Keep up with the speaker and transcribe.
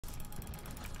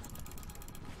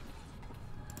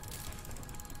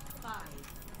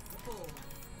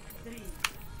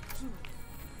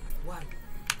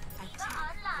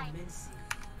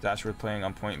Is Ashe playing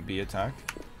on point B attack?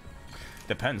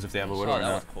 Depends if they have a widow or that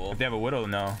not. was cool. If they have a widow,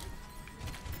 no.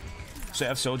 So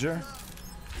F soldier,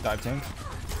 dive tank.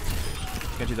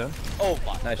 Get you done. Oh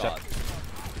my Nice god. shot.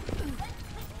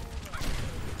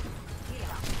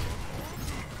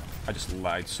 I just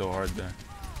lied so hard there.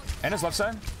 And his left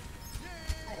side.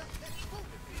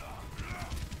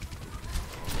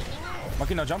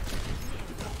 Monkey, no jump.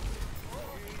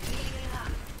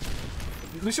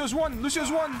 Lucio's one. Lucio's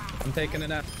one. I'm taking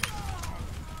it out.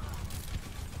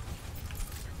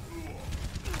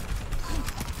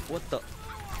 What the?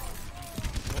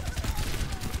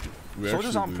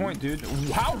 Soldier's on point, dude.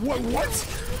 Wow, what?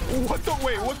 What the?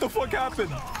 Wait, what the fuck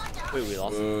happened? Wait, we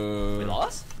lost? We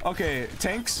lost? Okay,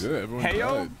 tanks. Yeah, everyone Hey,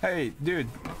 yo. died. Hey, dude.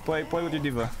 Play with your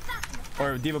diva.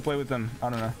 Or diva play with them. I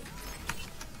don't know.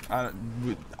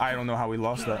 I don't know how we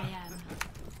lost that.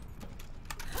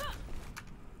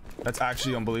 That's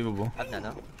actually unbelievable. I don't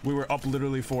know. We were up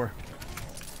literally 4.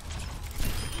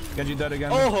 Genji dead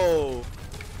again. Oh!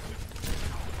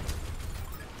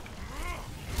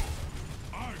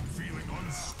 I'm feeling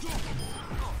unstoppable.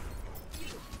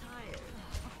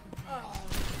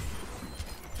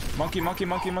 Monkey.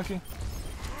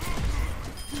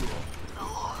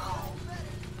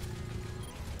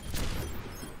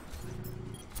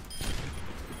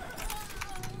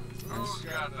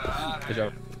 Good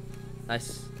job.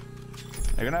 Nice.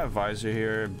 They're gonna have visor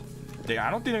here. I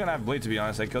don't think they're gonna have blade, to be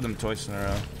honest. I killed them twice in a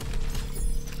row.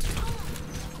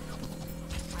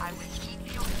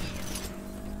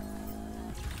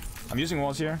 I'm using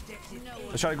walls here.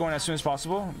 Let's try to go in as soon as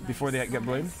possible before they get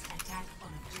blade.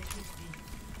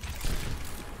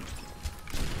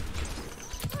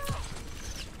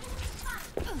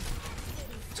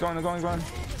 It's going.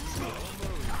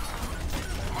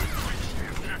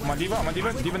 I'm on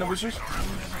diva. Diva no boosters.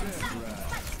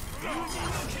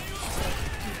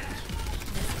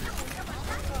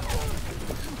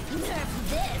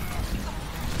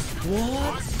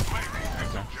 What?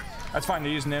 Okay. That's fine. They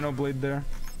use nano blade there.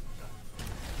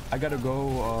 I gotta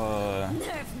go.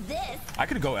 I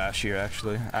could go Ashe here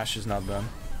actually. Ashe is not bad.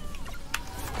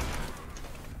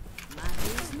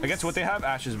 Against what they have,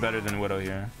 Ashe is better than Widow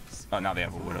here. Oh, now they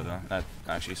have a Widow though. That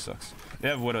actually sucks. They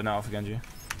have Widow now for Genji.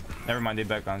 Never mind, they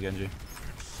back on Genji.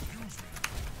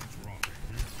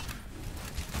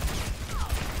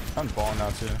 I'm balling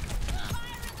now too.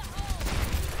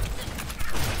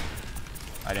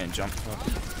 I didn't jump.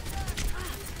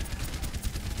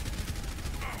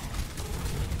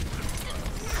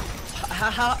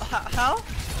 How?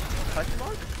 Question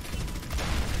mark?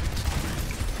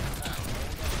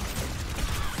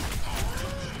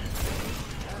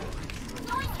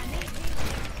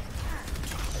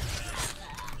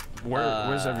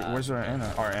 Where's our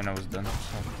Ana? Our Ana was done.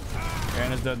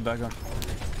 Ana's dead. Back up.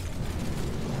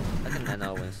 I think I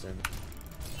know Winston.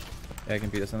 Yeah, I can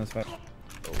beat us on this fight.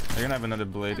 They're gonna have another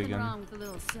blade again.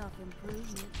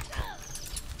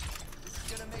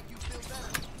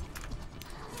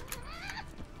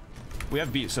 We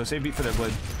have beat, so save beat for their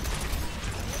blade.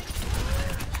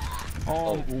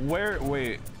 Oh, where?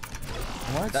 Wait.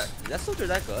 What? That soldier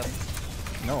that good?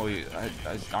 No,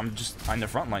 I'm just on the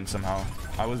front line somehow.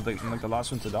 I was like the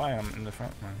last one to die. I'm in the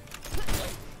front line.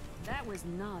 That was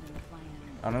not in the plan.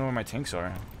 I don't know where my tanks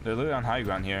are. They're literally on high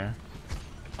ground here.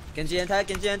 Genji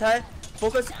anti.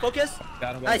 Focus.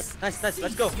 Got him. Nice.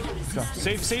 Let's go. Let's go.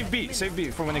 Save beat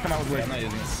for when they come out with blade. I'm not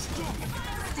using this.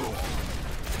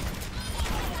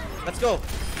 Let's go.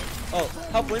 Oh,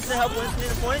 help Winston in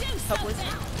the point. Help Winston.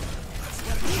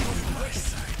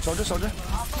 Soldier.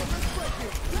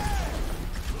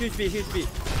 Huge beat.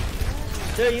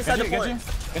 They're inside the point.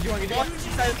 Genji one.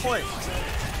 Inside the point.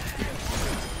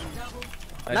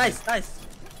 Nice.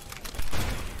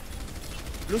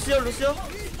 Lucio.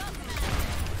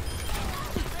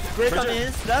 Great coming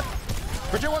in, left.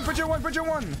 Bridget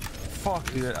one. Fuck,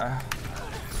 dude.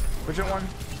 Bridget one.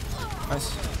 Nice.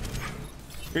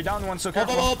 You're down one, so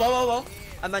careful. Ball.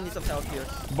 I might need some help here.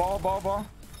 Ball. I'm on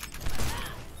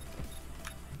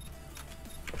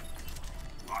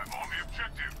the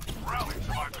objective. Rally to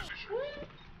my position.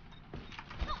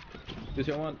 This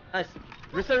your one. Nice.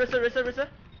 Wristler.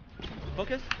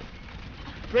 Focus.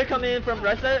 Great coming in from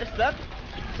right side, left.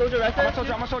 Soldier right side.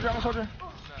 I'm a soldier.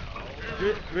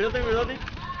 Reloading.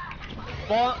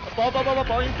 Ball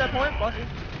inside point. Ball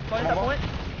inside point.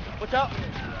 Watch out.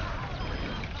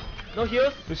 No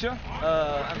heals. Lucio?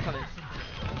 I'm coming.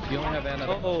 You only have Ana.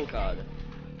 Oh god.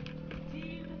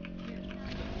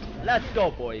 Let's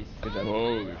go, boys. Good job.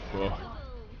 Holy fuck.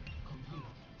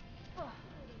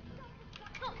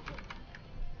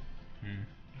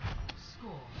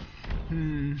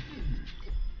 Hmm.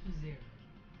 0.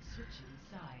 Switching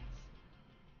sides.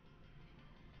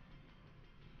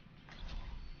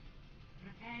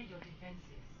 Prepare your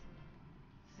defenses.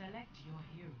 Select your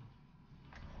hero.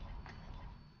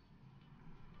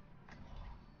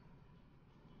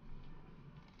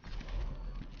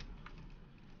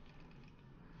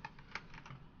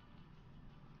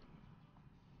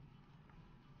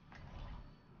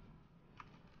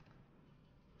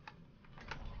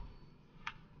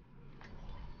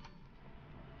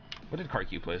 What did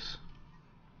Karki place?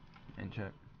 In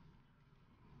check.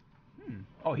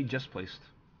 Oh, he just placed.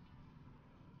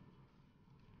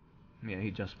 Yeah,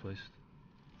 he just placed.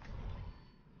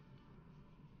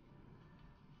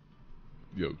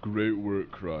 Yo, great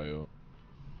work, Cryo.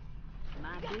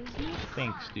 My business,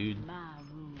 Thanks, dude. my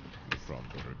rules. From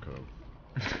Buttercup.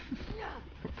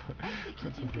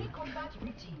 Executing pre-combat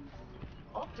routines.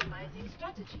 Optimizing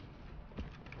strategy.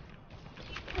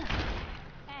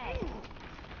 Hey,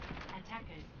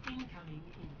 Attackers incoming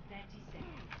in 30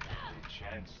 seconds.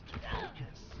 Chance to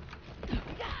focus.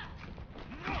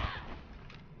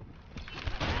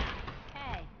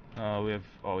 hey.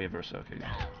 We have Ursa, okay.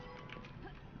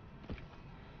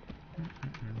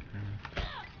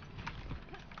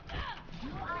 You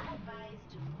are advised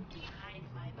to move behind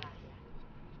my barrier.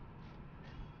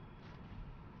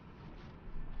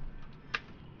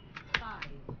 5,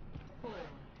 4,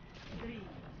 3,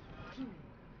 2,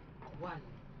 1.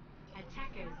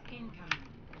 Attackers incoming.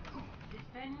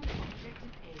 Defend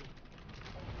objective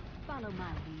A. Follow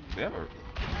my lead. They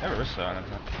have Ursa on it.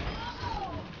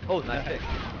 Oh, nice pick.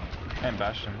 And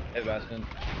Bastion. Hey, Bastion.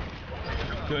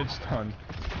 Good stun.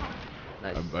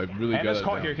 Nice. I've really And got there's it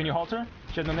caught down. here. Can you halt her?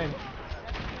 She had no name.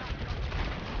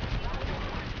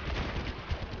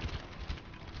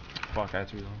 Fuck, I had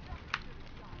to reload.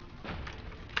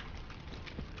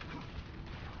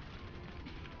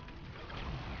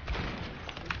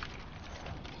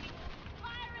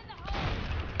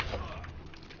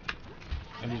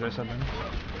 And he's right side then.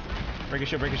 Break a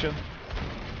shield, break a shield.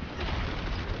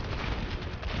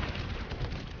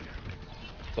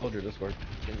 Soldier, Discord.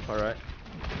 In the far right.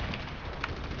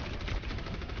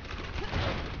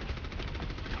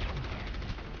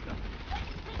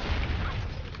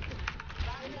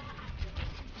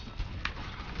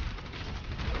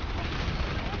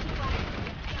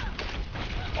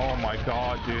 Oh my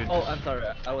god, dude. Oh, I'm sorry.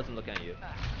 I wasn't looking at you.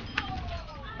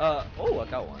 Oh, I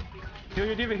got one. Heal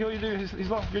your diva, heal your diva. He's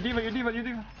low. Your diva, your diva, your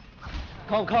diva.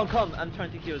 Come, come, come. I'm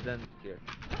trying to heal them here.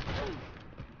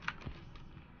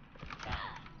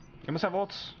 You must have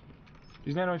ults.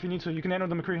 Use nano if you need to. You can nano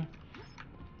the McCree.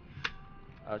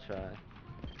 I'll try.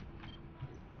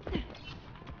 Here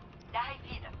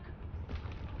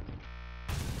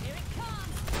it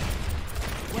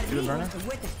comes. You the burner?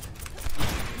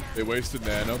 They wasted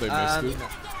nano, they missed it.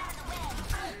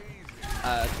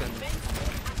 Can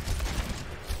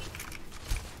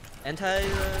anti.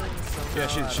 Yeah,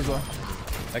 she's low.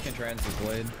 I can trans the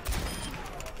blade.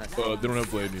 They don't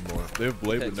have blade anymore. They have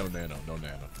blade but no nano, no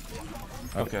nano.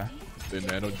 Okay. They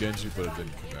nanoed Genji but it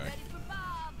didn't come back.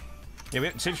 Yeah, we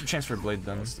have save some chance for blade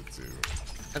then. Lost it too.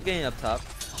 I'm getting up top.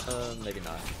 Maybe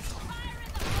not.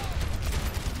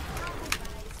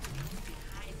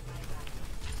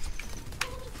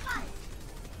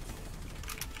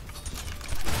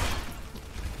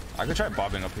 I could try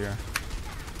bobbing up here.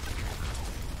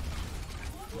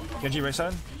 Genji right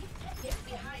side.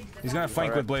 He's gonna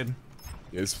flank with blade.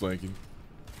 Yeah, it's flanking.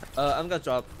 I'm gonna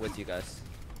drop with you guys.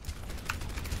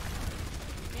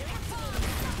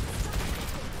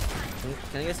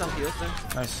 Can I get some heals there?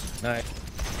 Nice. Nice.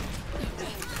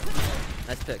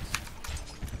 Nice picks.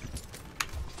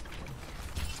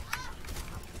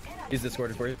 He's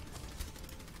discorded for you.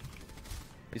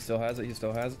 He still has it, he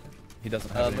still has it. He doesn't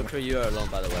have it anymore. McCree, you are alone,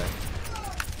 by the way.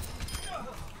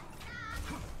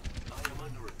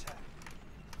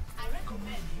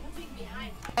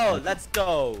 Oh, let's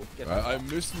go! Get I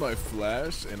missed my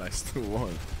flash and I still won.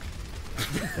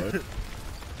 What?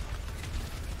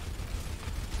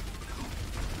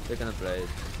 They're gonna blade.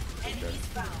 Sure.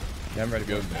 Yeah, I'm ready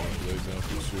to Go go. now, blade now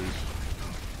for sure.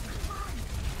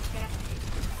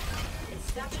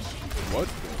 What?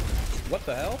 What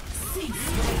the hell?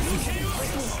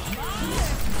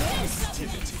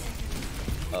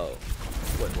 Oh.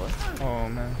 Wait, what? Oh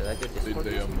man. Did I get They Discord?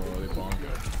 they bonga.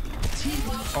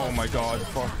 Oh my god.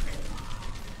 Fuck.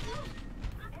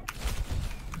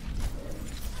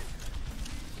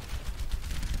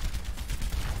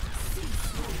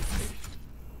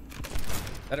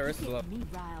 That Arista's up. Me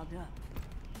riled up.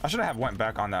 I should have went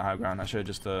back on that high ground. I should have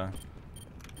just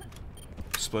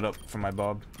split up from my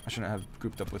bob. I shouldn't have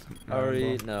grouped up with my Are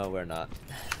we? bob. No, we're not.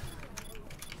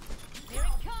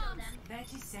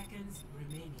 60 seconds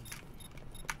remaining.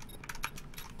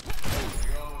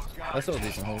 That's still a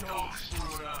decent hold.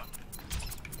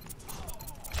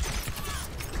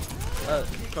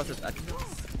 Crosyph active.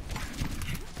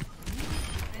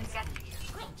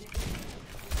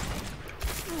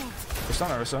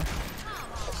 Persona, Ursa.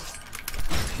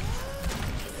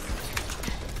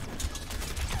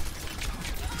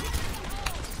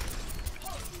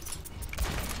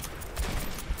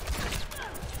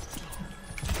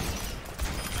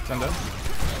 I'm dead.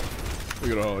 We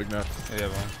got a hog now. Yeah,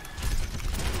 bro.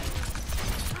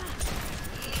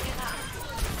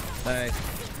 Nice.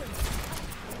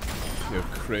 You're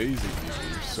crazy, people.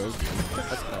 You're so good.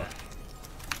 Let's go.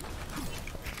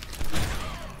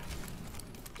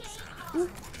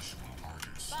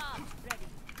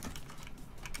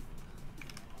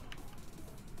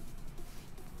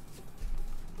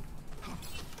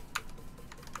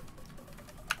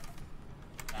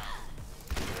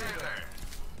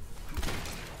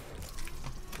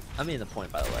 I'm in the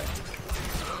point, by the way.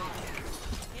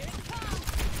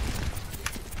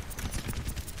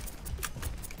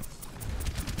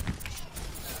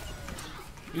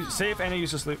 Safe and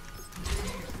use to sleep.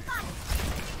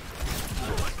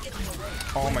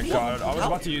 Oh my god, I was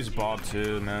about to use Bob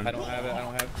too, man. I don't have it. I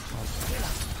don't have it.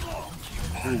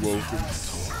 Who woke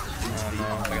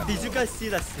him? Did you guys see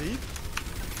that sleep?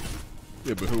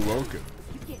 Yeah, but who woke him?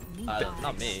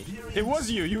 Not me. It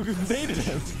was you. You dated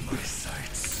him.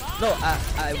 No,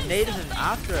 I naded him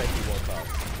after he woke up.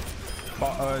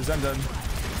 Zen dead.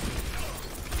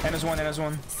 NS1,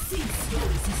 NS1. Cease your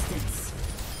resistance.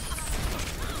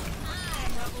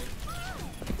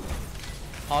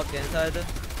 Hog inside.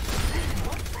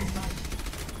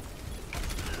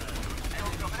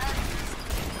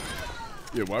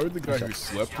 Yeah, why would the guy who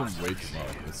slept him wake him up?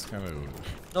 It's kind of.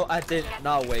 No, I did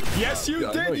not wake him Yes, up. you Yeah,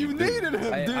 I know did. You you did. needed him,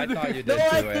 dude. I thought you did No, too.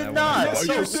 I and did wanted not. to- Yes,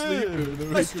 Why you you sleeping?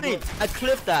 did. My sleep. I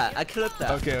clipped that. I clipped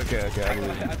that. Okay, okay, okay. I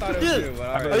believe you. I thought it was Dude, you, but I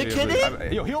alright. believe you kidding? I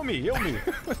believe- Yo, heal me, heal me.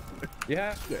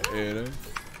 Yeah. Yeah, Anna.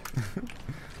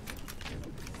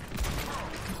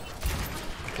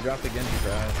 I dropped the Genji for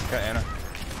Ashe. Okay, Anna.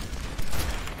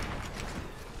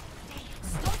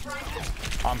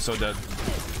 I'm so dead.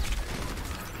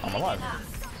 I'm alive.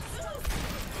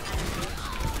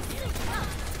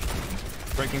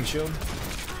 Breaking shield.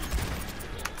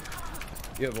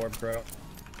 You have orb, bro.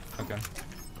 Okay.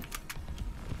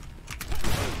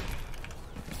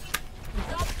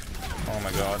 Oh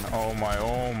my god. Oh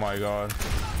my god.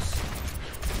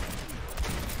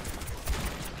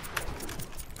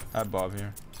 I have Bob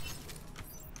here.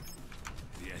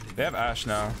 They have Ashe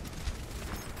now.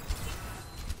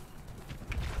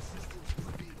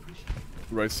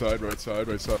 Right side, right side,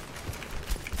 right side.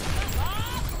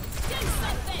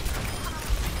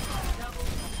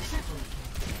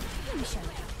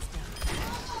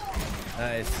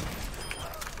 Nice.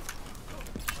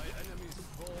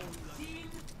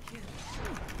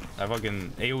 I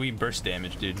fucking AoE burst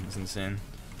damage, dude. It's insane.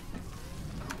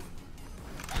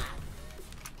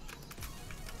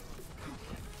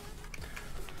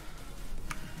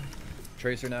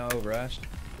 Tracer now over Ashe.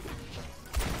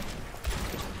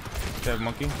 They have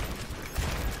monkey.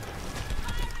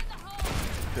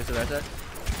 Goes to right side.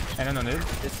 And then dude.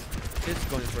 It's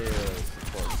going for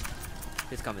support.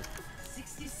 He's coming.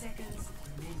 60 seconds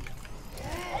remaining.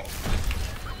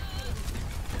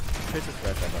 Chris is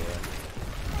right side, by the way.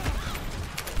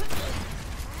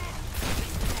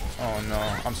 Oh no,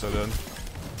 I'm so dead.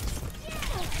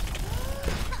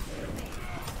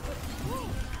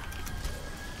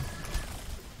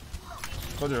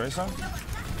 Told you right, son?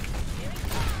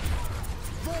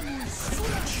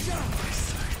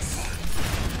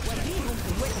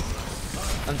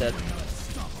 I'm dead.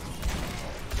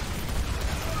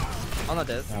 I'm not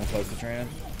dead. I'm close to training.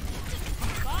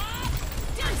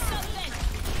 Do something.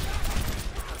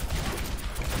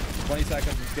 20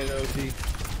 seconds. Let's get it OT.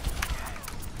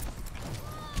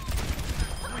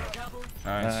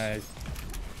 Nice. Nice.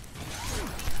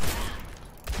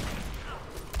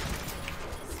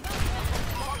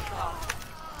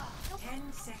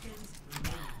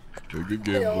 Good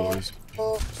game, boys.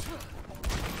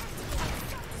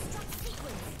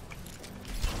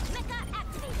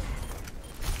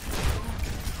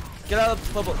 Get out of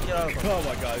the bubble. Get out of the bubble. Oh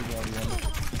my god, he's 1v1.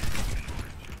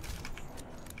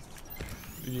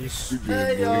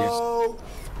 Good game, boys.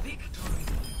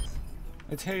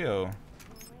 It's Heyo.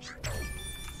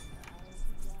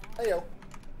 Heyo.